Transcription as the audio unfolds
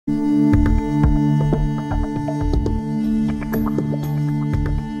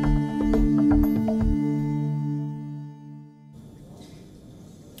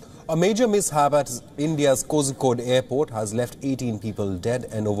A major mishap at India's Kozhikode Airport has left 18 people dead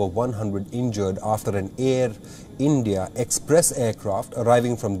and over 100 injured after an Air India Express aircraft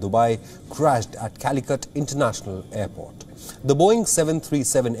arriving from Dubai crashed at Calicut International Airport. The Boeing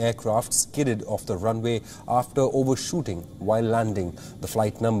 737 aircraft skidded off the runway after overshooting while landing. The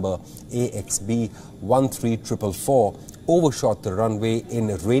flight number AXB 13444 overshot the runway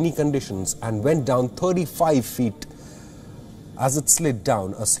in rainy conditions and went down 35 feet as it slid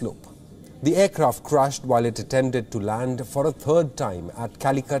down a slope. The aircraft crashed while it attempted to land for a third time at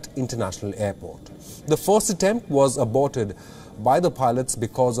Calicut International Airport. The first attempt was aborted by the pilots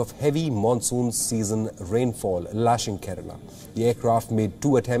because of heavy monsoon season rainfall lashing Kerala. The aircraft made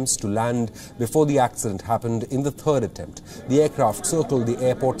 2 attempts to land before the accident happened. In the third attempt, the aircraft circled the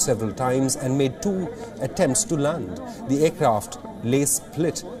airport several times and made 2 attempts to land. The aircraft lay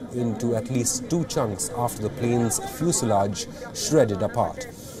split into at least 2 chunks after the plane's fuselage shredded apart.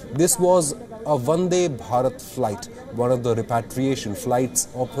 This was a Vande Bharat flight, one of the repatriation flights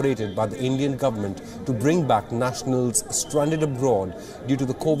operated by the Indian government to bring back nationals stranded abroad due to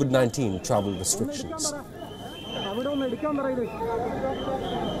the COVID-19 travel restrictions.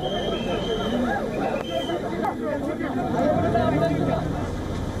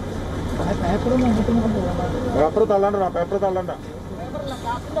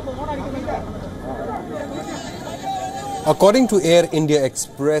 According to Air India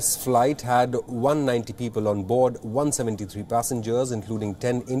Express flight had 190 people on board, 173 passengers including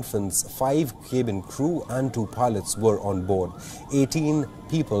 10 infants, 5 cabin crew and 2 pilots were on board. 18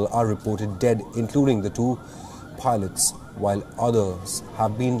 people are reported dead including the 2 pilots, while others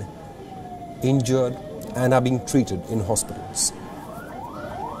have been injured and are being treated in hospitals.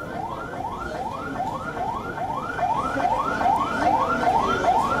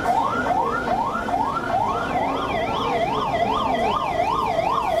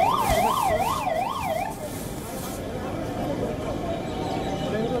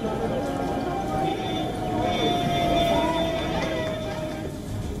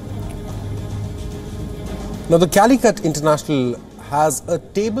 Now, the Calicut International has a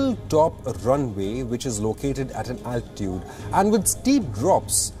tabletop runway which is located at an altitude and with steep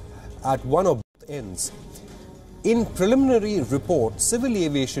drops at one of both ends. In preliminary report, Civil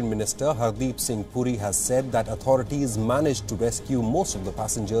Aviation Minister Hardeep Singh Puri has said that authorities managed to rescue most of the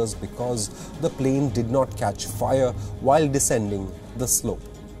passengers because the plane did not catch fire while descending the slope.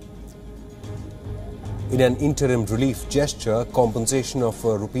 In an interim relief gesture, compensation of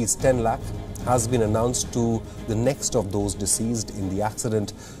rupees 10 lakh has been announced to the next of those deceased in the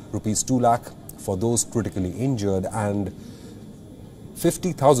accident, rupees 2 lakh for those critically injured and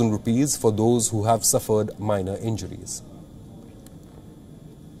 50,000 rupees for those who have suffered minor injuries.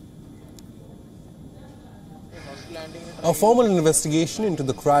 A formal investigation into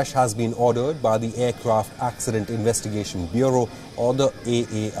the crash has been ordered by the Aircraft Accident Investigation Bureau or the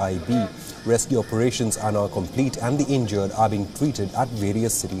AAIB. Rescue operations are now complete and the injured are being treated at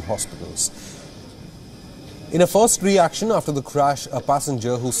various city hospitals. In a first reaction after the crash, a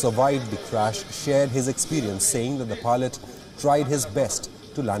passenger who survived the crash shared his experience, saying that the pilot tried his best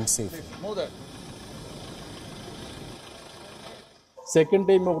to land safely. Second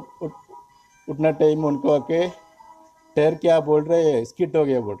time उठना time उनको आके tyre क्या बोल रहे हैं, skid हो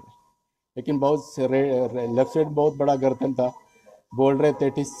गया बोल रहे, लेकिन बहुत लेफ्ट साइड बहुत बड़ा गर्दन था, बोल रहे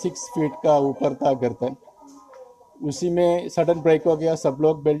 36 फीट का ऊपर था गर्दन. उसी में सडन ब्रेक हो गया. सब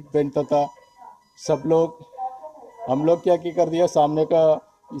लोग बेल्ट पहनता था, सब लोग. हम लोग क्या कर दिया, सामने का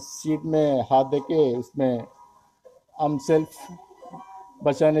इस सीट में हाथ देके उसमें हम सेल्फ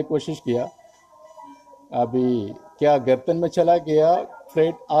बचाने की कोशिश किया. अभी क्या गर्दन में चला गया,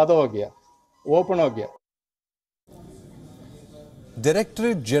 फ्लेट आधा हो गया, ओपन हो गया.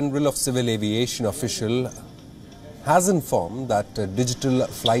 Directorate General of Civil Aviation official has informed that a digital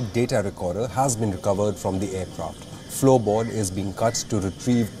flight data recorder has been recovered from the aircraft. Floorboard is being cut to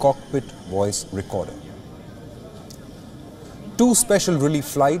retrieve cockpit voice recorder. 2 special relief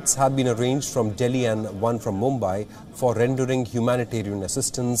flights have been arranged from Delhi and 1 from Mumbai for rendering humanitarian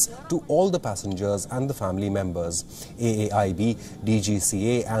assistance to all the passengers and the family members. AAIB,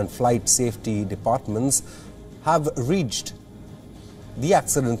 DGCA and flight safety departments have reached the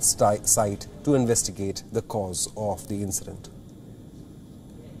accident site to investigate the cause of the incident.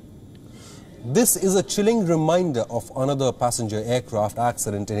 This is a chilling reminder of another passenger aircraft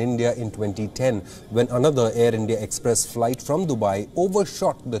accident in India in 2010 when another Air India Express flight from Dubai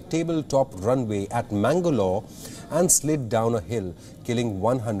overshot the tabletop runway at Mangalore and slid down a hill, killing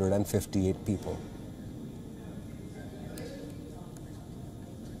 158 people.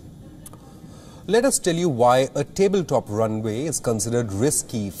 Let us tell you why a tabletop runway is considered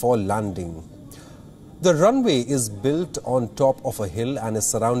risky for landing. The runway is built on top of a hill and is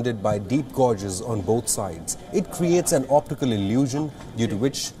surrounded by deep gorges on both sides. It creates an optical illusion due to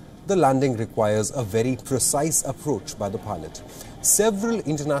which the landing requires a very precise approach by the pilot. Several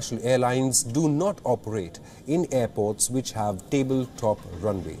international airlines do not operate in airports which have tabletop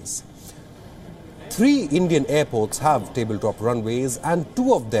runways. 3 Indian airports have tabletop runways and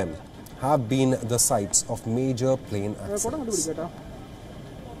 2 of them have been the sites of major plane accidents.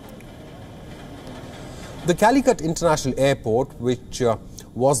 The Calicut International Airport, which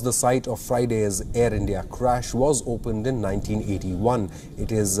was the site of Friday's Air India crash, was opened in 1981.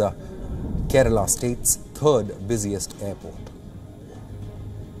 It is Kerala state's 3rd busiest airport.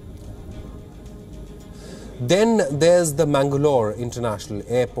 Then there's the Mangalore International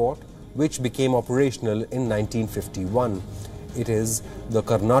Airport, which became operational in 1951. It is the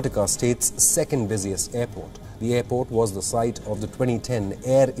Karnataka state's 2nd busiest airport. The airport was the site of the 2010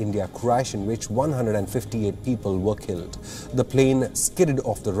 Air India crash in which 158 people were killed. The plane skidded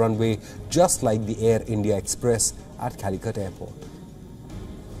off the runway just like the Air India Express at Calicut Airport.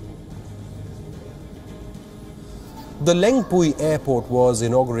 The Lengpui Airport was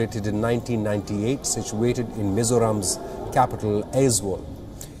inaugurated in 1998, situated in Mizoram's capital, Aizawl.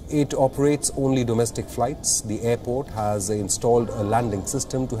 It operates only domestic flights. The airport has installed a landing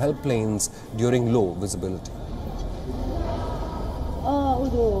system to help planes during low visibility.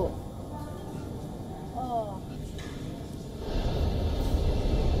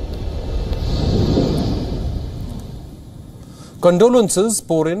 Condolences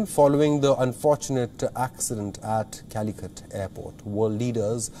pour in following the unfortunate accident at Calicut Airport. World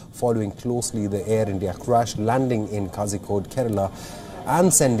leaders following closely the Air India crash, landing in Kozhikode, Kerala,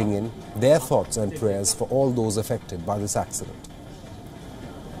 and sending in their thoughts and prayers for all those affected by this accident.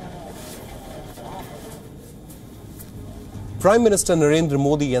 Prime Minister Narendra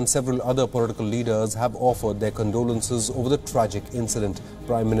Modi and several other political leaders have offered their condolences over the tragic incident.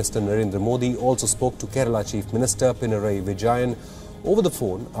 Prime Minister Narendra Modi also spoke to Kerala Chief Minister Pinarayi Vijayan over the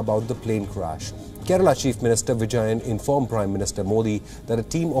phone about the plane crash. Kerala Chief Minister Vijayan informed Prime Minister Modi that a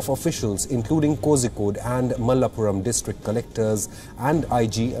team of officials including Kozhikode and Malappuram district collectors and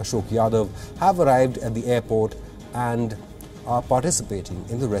IG Ashok Yadav have arrived at the airport and are participating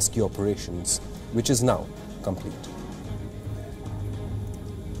in the rescue operations, which is now complete.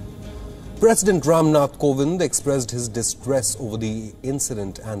 President Ramnath Kovind expressed his distress over the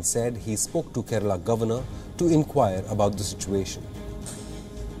incident and said he spoke to Kerala Governor to inquire about the situation.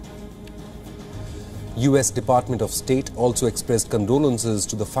 US Department of State also expressed condolences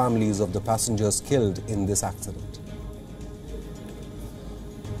to the families of the passengers killed in this accident.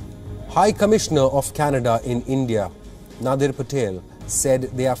 High Commissioner of Canada in India, Nadir Patel, said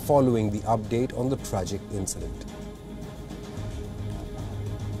they are following the update on the tragic incident.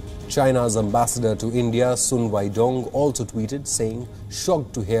 China's ambassador to India, Sun Weidong, also tweeted saying,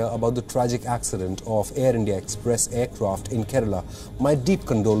 "Shocked to hear about the tragic accident of Air India Express aircraft in Kerala. My deep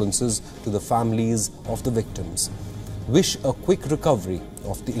condolences to the families of the victims. Wish a quick recovery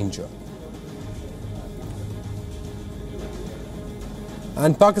of the injured."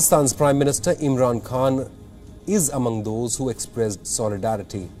 And Pakistan's Prime Minister Imran Khan is among those who expressed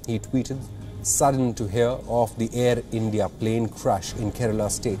solidarity. He tweeted, "Saddened to hear of the Air India plane crash in Kerala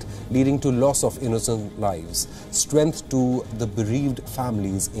state, leading to loss of innocent lives. Strength to the bereaved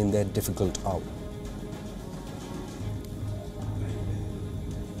families in their difficult hour."